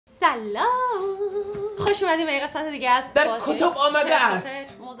سلام، خوش اومدیم به قسمت دیگه از در کتب آمده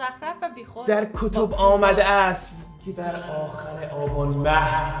است، مزخرف و بیخود در کتب آمده است که در آخر آبان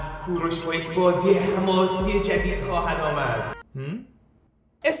ماه کوروش با یک بازی حماسی جدید خواهد آمد.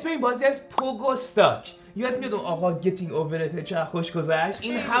 اسم این بازی از پوگوستاک. یاد میاد اون آقا گتینگ اوورت چه خوش گذشت؟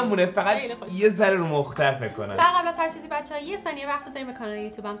 این همونه، فقط یه ذره رو مختلف کنن. فقط قبل از هر چیزی بچه‌ها یه ثانیه وقت بذاریم به کانال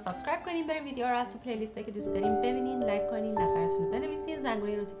یوتیوبم سابسکرایب کنین، بریم ویدیو رو از تو پلیلیستی که دوست دارین ببینین، لایک کنین، نظرتون رو بنویسین،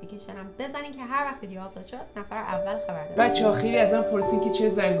 زنگوله نوتیفیکیشن هم بزنین که هر وقت ویدیو آپلود شد نفر اول خبر داره. بچه‌ها خیلی ازم پرسین که چه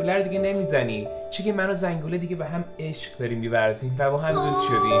زنگوله رو دیگه نمیزنی؟ چون که من و زنگوله دیگه به هم عشق داریم می‌ورزیم و با هم دوست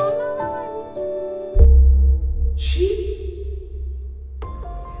شدیم. چی؟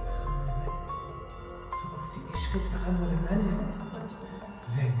 فقط مال منه.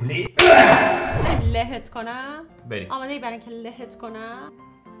 زنگوله لهت کنم؟ بریم. آماده ای برای اینکه لهت کنم؟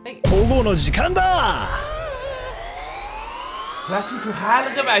 بگی. توگو نو جیکان دا. رفتی تو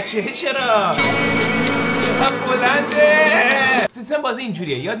حلق بچه چرا؟ چقدر بلنده. سیستم بازی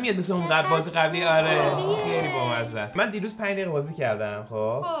اینجوریه، یاد میاد مثل اون بازی قبلی. آره خیلی بامزه است. من دیروز 5 دقیقه بازی کردم.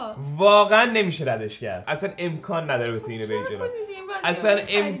 خب واقعا نمیشه ردش کرد، اصلا امکان نداره بتونی اینو بری جلو. اصلا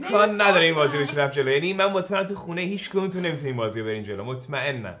امکان نداره این بازی بشه رفت جلو. یعنی من مطمئنم تو خونه هیچ کدومتون نمیتونین این بازی رو برین جلو،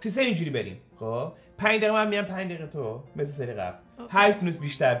 مطمئنم. سیستم اینجوری بریم. خب 5 دقیقه من میام، 5 دقیقه تو، مثل سری قبل. هر تونست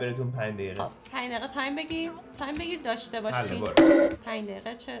بیشتر براتون 5 دقیقه. 5 دقیقه تایم بگیر داشته باشین. 5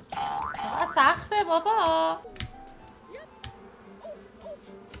 دقیقه چه سخته بابا.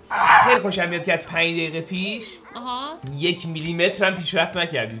 خیلی خوشم میاد که از 5 دقیقه پیش 1 میلیمتر هم پیشرفت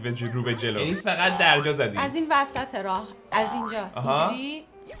نکردی رو به جلو. یعنی فقط درجا زدی. از این وسط راه، از اینجاست. اینجوری.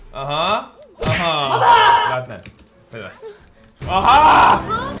 آها بابا بده.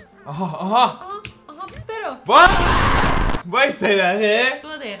 آها برو. وایسا دقیقه.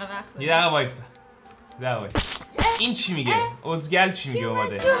 2 دقیقه وقت. یه دقیقه وایسا. این چی میگه؟ ازگل چی میگه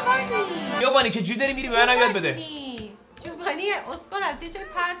اومده؟ جوانی که جوری داری میری به منم یاد بده. جوانی اسکل از یه جای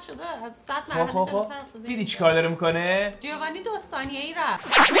پرت شده، از 100 مرحله جلوتر افتاده. دیدی چی کار داره میکنه؟ جوانی 2 ثانیه‌ای رفت.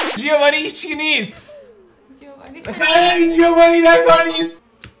 جوانی هیچی نیست. جوانی جوانی نکار نیست.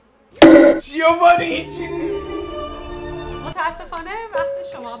 جوانی هیچی نیست. متاسفانه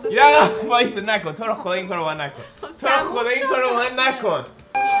وقت شما ببینید. یا وایسا نکن، تو رو خدا این کارو من نکن. تو رو خدا این کارو من نکن.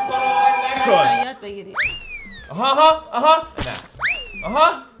 یاد بگیرید. آها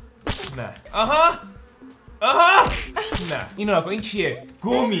نه اینو نکن. این چیه؟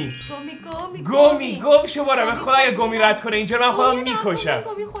 گمی گم شو باره. من خدایا گمی رد کنه اینجا من خودم میکشم.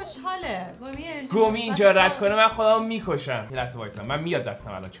 گمی خوشحاله. گمی اینجا رد کنه من خودم میکشم. یه لحظه وایسا، من میاد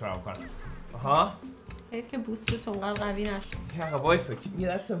دستم الان چیکار میکنم. حیف که بوستتون انقدر قوی نشد. یا وایسا یه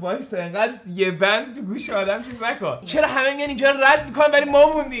دسته وایسا، انقدر یه بند تو گوش آدم چیز نکن. چرا همه میان اینجا رد میکنن ولی ما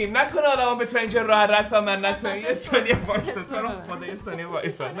موندیم؟ نکنه آدما بتونن اینجا راه رد کنن من نتونم. یه ثانیه وایسا، تو رو خدا یه ثانیه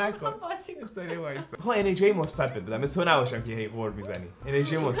وایسا نکن. یه ثانیه وایسا. خب انرژی مثبت بده بدم، مثل تو نباشم که هی قور میزنی.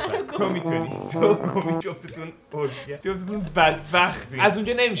 انرژی مثبت تو میتونی. تو گمی جفتتون اوزگل، جفتتون بدبختی. از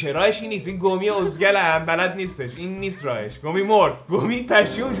اونجا نمیشه، راهش این نیست. این گمی اوزگلم بلد نیستش. این نیست راهش. گمی مرد، گمی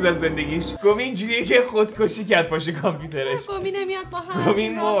پشیمون شد از زندگیش. گمی اینجوریه که خودکشی کرد پاشه کامپیوترش. گمی نمیاد با هم. گمی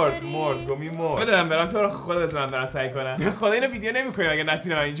مرد. گمی مرد. بده من برام، تو رو خدا بده من برام سعی کنم. خدا اینو ویدیو نمی‌کنیم اگه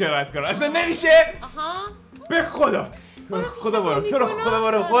نتونم اینجا رد کنم. اصلا نمیشه. به خدا. خدا برو. تو رو خدا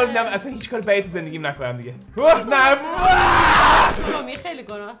برو. قول میدم اصلا هیچ کار بعید تو زندگیم نکنم دیگه. نه. گمی خیلی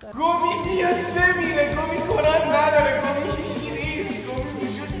گناه داره. گمی میاد نمیره. گمی گناه نداره. گمی هیچی نیست. گمی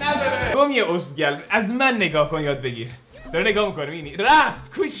وجود نداره. گمی اسگل از من نگاه کن یاد بگیر. داره نگاه میکنه اینی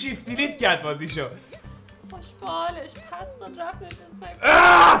رفت کوی شیفت دیلیت کرد بازیشو. خوشبالش پس داد رفت نشست.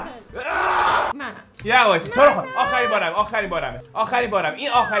 من یا وایس تو رو آخرین بارم این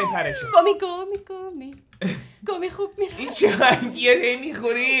آخرین پرشه. گمی خوب میره. این چه رنگیه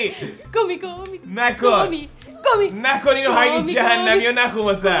میخوری؟ گمی نکن اینو هایی جهنمی و نخون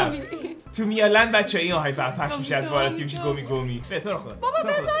واسم. تو میالند بچه این آهنگ پخش میشه از وارد که میشه گمی. به تو رو خدا. بابا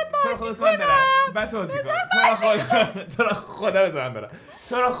بذار بازی کنم. بعد توضیح کن. تو رو خدا بذار من برم.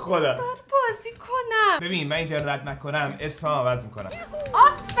 تو رو خدا. بازی کنم. ببین من اینجا رد نکنم اسمم عوض میکنم.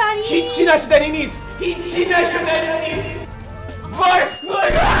 آفرین. هیچی نشدنی نیست. وای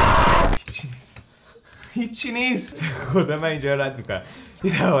هیچی نیست. خدا من اینجا رد میکنم.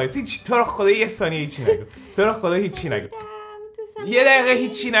 هیچ تو رو خدا یه ثانیه هیچی نگو. تو رو خدا هیچی نگو. یه دقیقه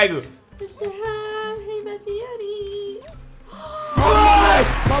هیچی نگو. پشت هم هیبت بیاری. وای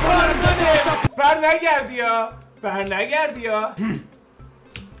بر نگردی ها.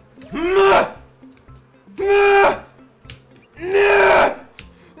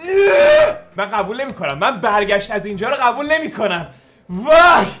 من قبول نمی کنم. من برگشت از اینجا رو قبول نمی کنم.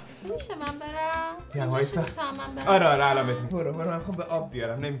 وای میشه من برم؟ یه وایسا. آره الان بهت میگم. برو من میخوام به آب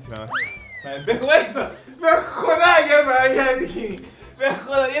بیارم نمیتونم. به خدا اگر برگردی به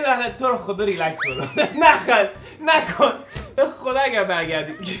خدا یه دقیقه تو رو خدا ریلکس برو. نکن. به خدا اگر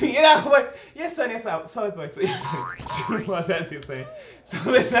برگردی یه دقیقه یه ثانیه ثابت وایسا. یه ثانیه. جون مادر یه ثانیه.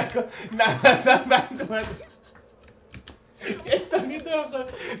 ثابت نکن. نفسم بند اومد. یه ثانیه تو رو خدا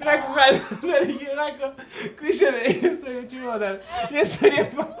نکن نکن گوشه ده. یه ثانیه جون مادر. یه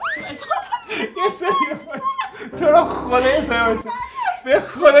ثانیه تو رو خدا یه ثانیه وایسا. به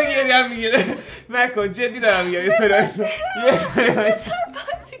خدا گریم میگیره. نکن جدی دارم میگم. یه ثانیه وایسا.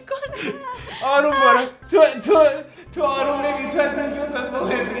 آروم برو. تو آروم نمیری. تو اصلا دیگه واسه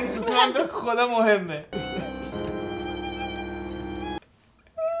مهم نیست. من به خدا مهمه.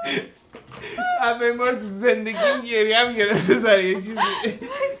 اولین بار تو زندگیم گریم گرفته سر یه چیزی. بذار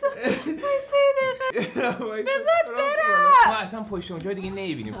برم. ما اصلا پشت اونجا دیگه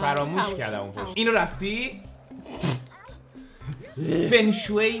نمیبینیم. فراموش کردم اون پشت. اینو رفتی؟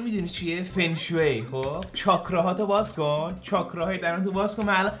 فنشوی میدونی چیه؟ فنشوی. خب چاکراهاتو باز کن. چاکراهای درون تو باز کن.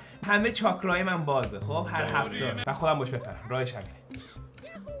 من الان همه چاکراهای من بازه. خب هر هفته و خودم باش بپرم. راهش همینه.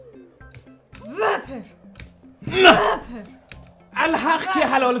 وپر الحق که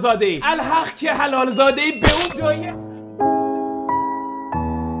حلال زاده ای. الحق که حلال زاده ای. به اون دایه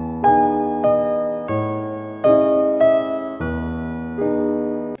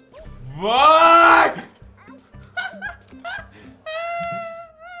وای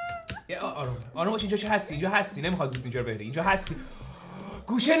آروم باش. اینجا چه هستی؟ اینجا هستی. نمیخواد زود اینجا رو بری. اینجا هستی.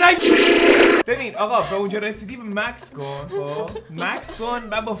 گوشه نگیر. ببین آقا به اونجا رسیدی مکس کن. خب مکس کن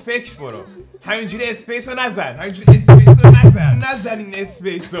و با فکر برو. همینجوری اسپیس رو نزن. نزن این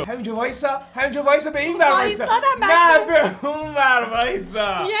اسپیس رو. همینجا وایسا. به این ور وایسا. نه به اون ور وایسا.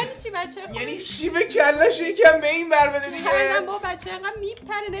 یعنی چی بچه خوبی؟ یعنی چی به کلش یکم به این ور بده دیگه. نه با بچه انقدر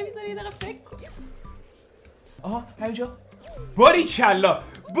میپره نمیذاره یه دقیقه فکر کن. آها همینجا. باریکلا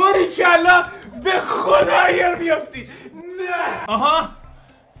به خدا اگر بیافتی. نه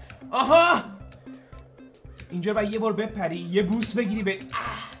آها اینجا باید یه بار بپری. یه بوس بگیری به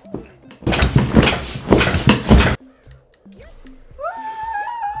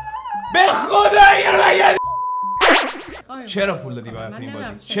خدا اگر چرا پول دادی باید این بازی؟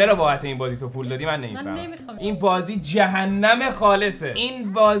 چرا باید این بازی تو پول دادی؟ من نمیفهمم. این بازی جهنم خالصه.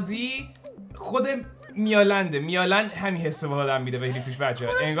 این بازی خود میالند همین حس به آدم میده ولی توش بچه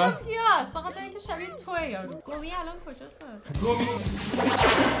انگار پیاز فقط اینکه شبیه توه یارو. گومی الان کجاست واسه؟ گومی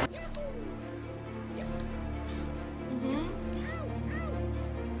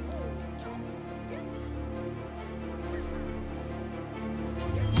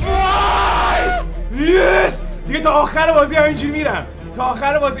یس دیگه تا آخر بازی همینجوری میرم. تا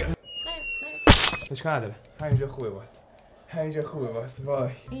آخر بازی اشکال نداره. همینجا خوبه باز. وای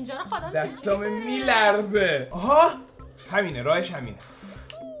اینجا رو خودم دستام میلرزه. آها همینه. راهش همینه.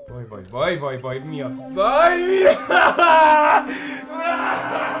 وای میاد.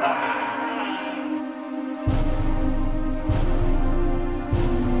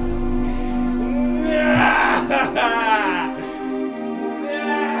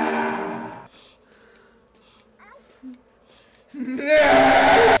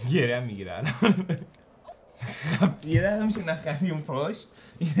 گرم میگیره الان. یه دقیقه میشه نخندی اون پشت.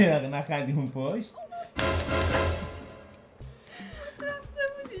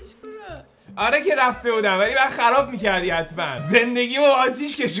 آره که رفته بودم ولی من خراب میکردی حتما. زندگیمو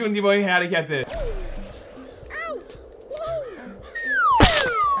آتیش کشوندی با این حرکته.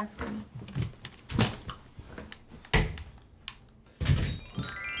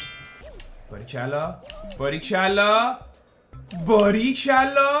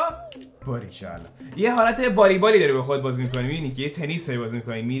 باریکشالا. یه حالت والیبالی داری به خود بازی می‌کنی. می‌بینی که یه تنیس داری بازی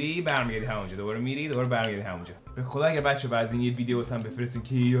می‌کنی. میری برمیگردی همونجا. دوباره میری دوباره برمیگردی همونجا. به خدا اگر بچه‌ها از این یه ویدیو واسم بفرستین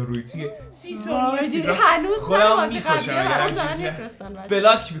که یه روی توی 30 ثانیه هنوز خودم می‌فرستم.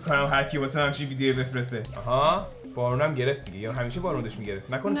 بلاک می‌کنم هر کی واسه همین ویدیو بفرسته. آها بارونم گرفت دیگه. یا همیشه بارونش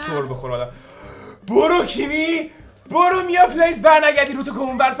میگرفت. نکنه سر بخوره آدم. برو کیمی. برو میا پلیس برنگردی رو تو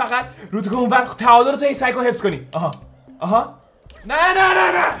اونور. فقط رو تو اونور تعادل رو تو این سایکو حفظ کنی. آها نه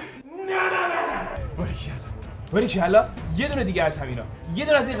باریکلا. یه دونه دیگه از همینا. یه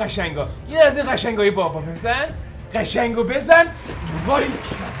دونه از این قشنگای بابا بزن.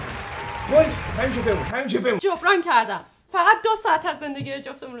 همینجا بمون. جبران کردم. فقط 2 ساعت از زندگی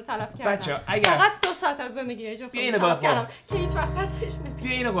جفتمون رو تلف کردم. بچه‌ها اگر فقط 2 ساعت از زندگی جفتمون رو تلف کردم که هیچ وقت پسش نمیاد.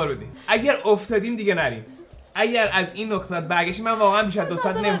 بیا اینو قول بدیم. اگر افتادیم دیگه نریم. اگر از این نقطه برگشتیم من واقعا بیشتر 2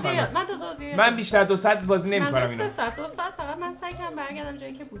 ساعت نمی‌خوام. من بیشتر 2 ساعت بازی نمی‌کنم اینو. 2 ساعت فقط من سعی کردم برگردم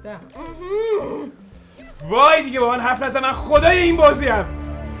جایی که بودم. وای دیگه با من حرف نزن. من خدای این بازی‌ام.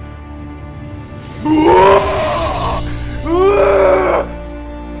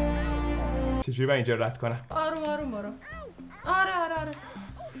 چجوری من اینجا رد کنم؟ آروم آروم برو. آره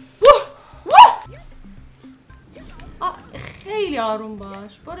خیلی آروم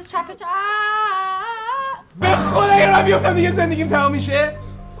باش. برو چپ. به خدا اگر من بیفتم دیگه زندگیم تمام میشه.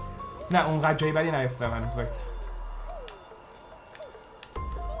 نه اونقدر جایی بدی نیفتم هنوز. وایسا.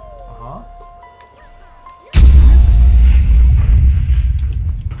 آها.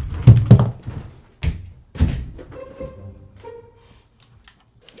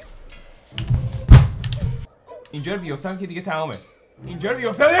 اینجا رو بیفتم که دیگه تمامه. اینجا رو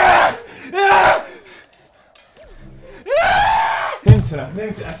بیفتم نمیتونم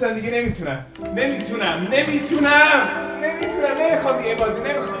اصلا دیگه نمیتونم نمیخوام دیگه این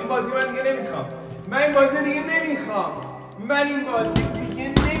بازی من دیگه نمیخوام من این بازی دیگه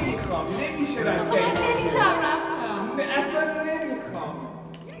نمیخوام نمیشه رفت خیلی کم رفتم. اصلا نمیخوام.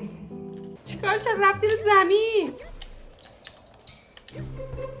 چیکار رفتی رو زمین؟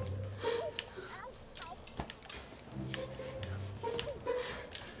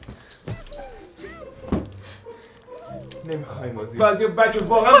 نمیخوایم بازی رو بچه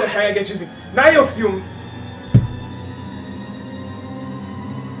واقعا بخوای اگه چیزی نیفتی اون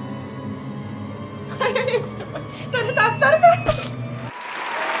داره دست رو بر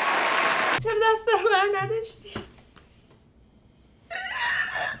چرا دست رو بر نداشتی؟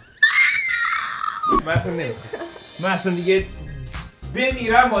 من اصلا دیگه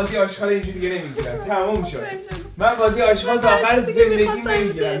بمیرم بازی آشغال اینجوری دیگه نمیگیرم. تموم شد. من بازی آشغال تا آخر زندگی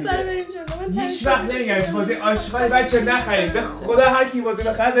نمیگیرم. هیچ وقت نمیگم بازی آشغال بچه نخرید. به خدا هر کی بازی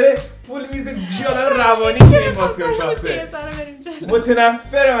بخره داره پول میزه چی آدم روانی که این بازی رو ساخته.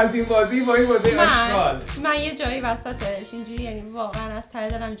 متنفرم از این بازی با این بازی آشغال. من یه جایی وسطش اینجوری یعنی واقعا از ته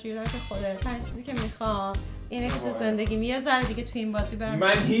دلم اینجوری دارم که خودت هر چیزی که میخوام اینه که تو زندگیم یه ذره دیگه تو این بازی برم.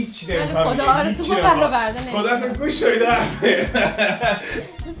 من هیچ نمیخوام. خدا آرزو برآورده نمیشه. خدا اصلا گوش شده.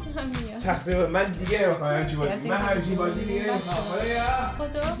 تقصیر من دیگه نمیخوام همچین بازی. من همچین بازی دیگه نمیخوام.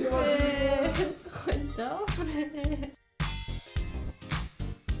 خدا